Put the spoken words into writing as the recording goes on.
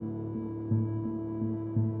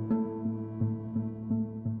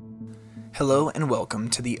Hello and welcome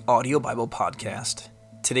to the Audio Bible Podcast.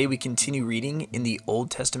 Today we continue reading in the Old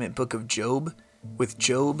Testament book of Job with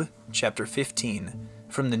Job chapter 15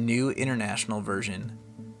 from the New International Version.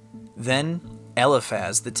 Then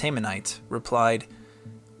Eliphaz the Temanite replied,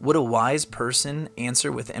 "Would a wise person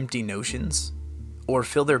answer with empty notions, or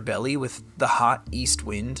fill their belly with the hot east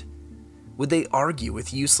wind? Would they argue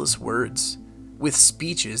with useless words, with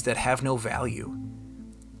speeches that have no value?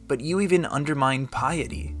 But you even undermine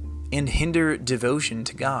piety and hinder devotion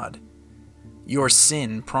to God. Your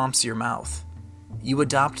sin prompts your mouth. You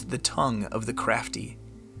adopt the tongue of the crafty.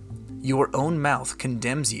 Your own mouth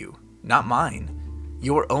condemns you, not mine.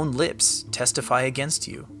 Your own lips testify against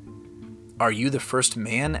you. Are you the first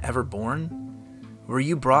man ever born? Were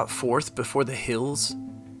you brought forth before the hills?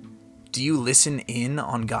 Do you listen in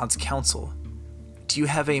on God's counsel? Do you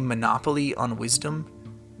have a monopoly on wisdom?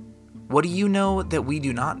 What do you know that we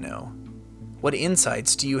do not know? What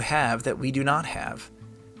insights do you have that we do not have?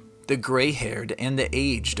 The gray-haired and the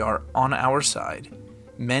aged are on our side,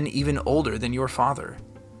 men even older than your father.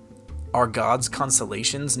 Are God's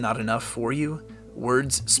consolations not enough for you,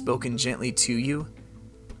 words spoken gently to you?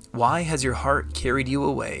 Why has your heart carried you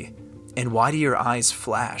away, and why do your eyes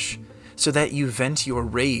flash, so that you vent your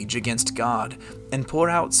rage against God and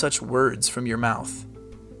pour out such words from your mouth?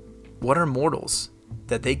 What are mortals,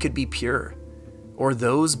 that they could be pure, or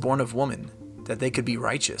those born of woman, that they could be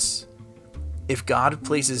righteous? If God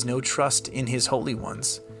places no trust in his holy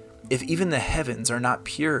ones, if even the heavens are not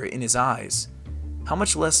pure in his eyes, how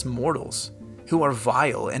much less mortals, who are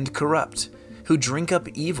vile and corrupt, who drink up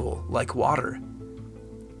evil like water?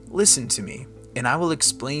 Listen to me, and I will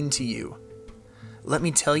explain to you. Let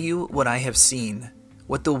me tell you what I have seen,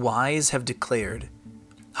 what the wise have declared,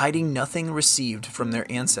 hiding nothing received from their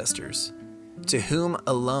ancestors, to whom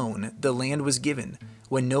alone the land was given,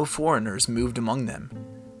 when no foreigners moved among them.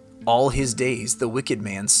 All his days the wicked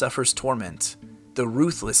man suffers torment, the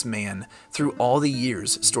ruthless man through all the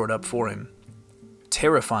years stored up for him.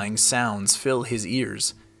 Terrifying sounds fill his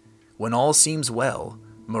ears. When all seems well,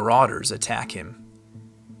 marauders attack him.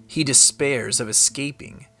 He despairs of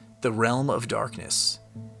escaping the realm of darkness.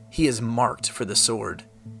 He is marked for the sword.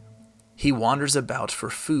 He wanders about for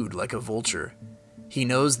food like a vulture. He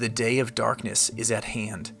knows the day of darkness is at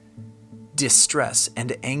hand. Distress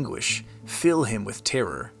and anguish fill him with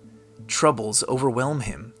terror. Troubles overwhelm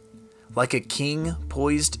him, like a king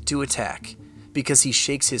poised to attack, because he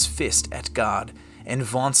shakes his fist at God and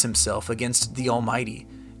vaunts himself against the Almighty,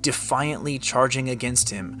 defiantly charging against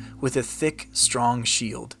him with a thick, strong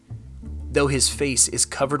shield. Though his face is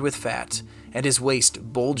covered with fat and his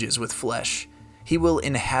waist bulges with flesh, he will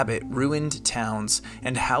inhabit ruined towns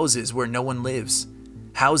and houses where no one lives,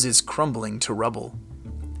 houses crumbling to rubble.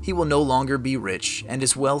 He will no longer be rich, and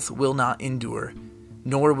his wealth will not endure,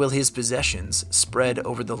 nor will his possessions spread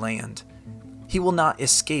over the land. He will not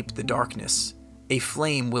escape the darkness. A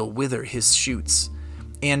flame will wither his shoots,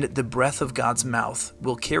 and the breath of God's mouth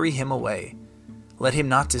will carry him away. Let him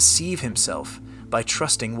not deceive himself by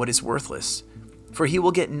trusting what is worthless, for he will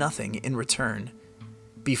get nothing in return.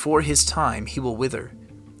 Before his time he will wither,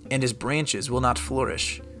 and his branches will not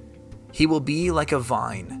flourish. He will be like a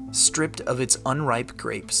vine stripped of its unripe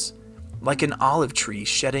grapes, like an olive tree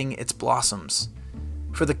shedding its blossoms.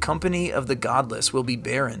 For the company of the godless will be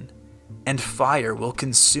barren, and fire will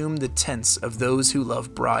consume the tents of those who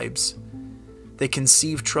love bribes. They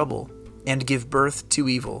conceive trouble and give birth to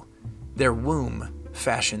evil. Their womb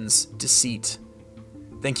fashions deceit.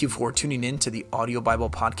 Thank you for tuning in to the Audio Bible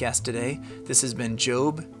Podcast today. This has been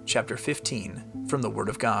Job chapter 15 from the Word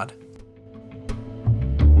of God.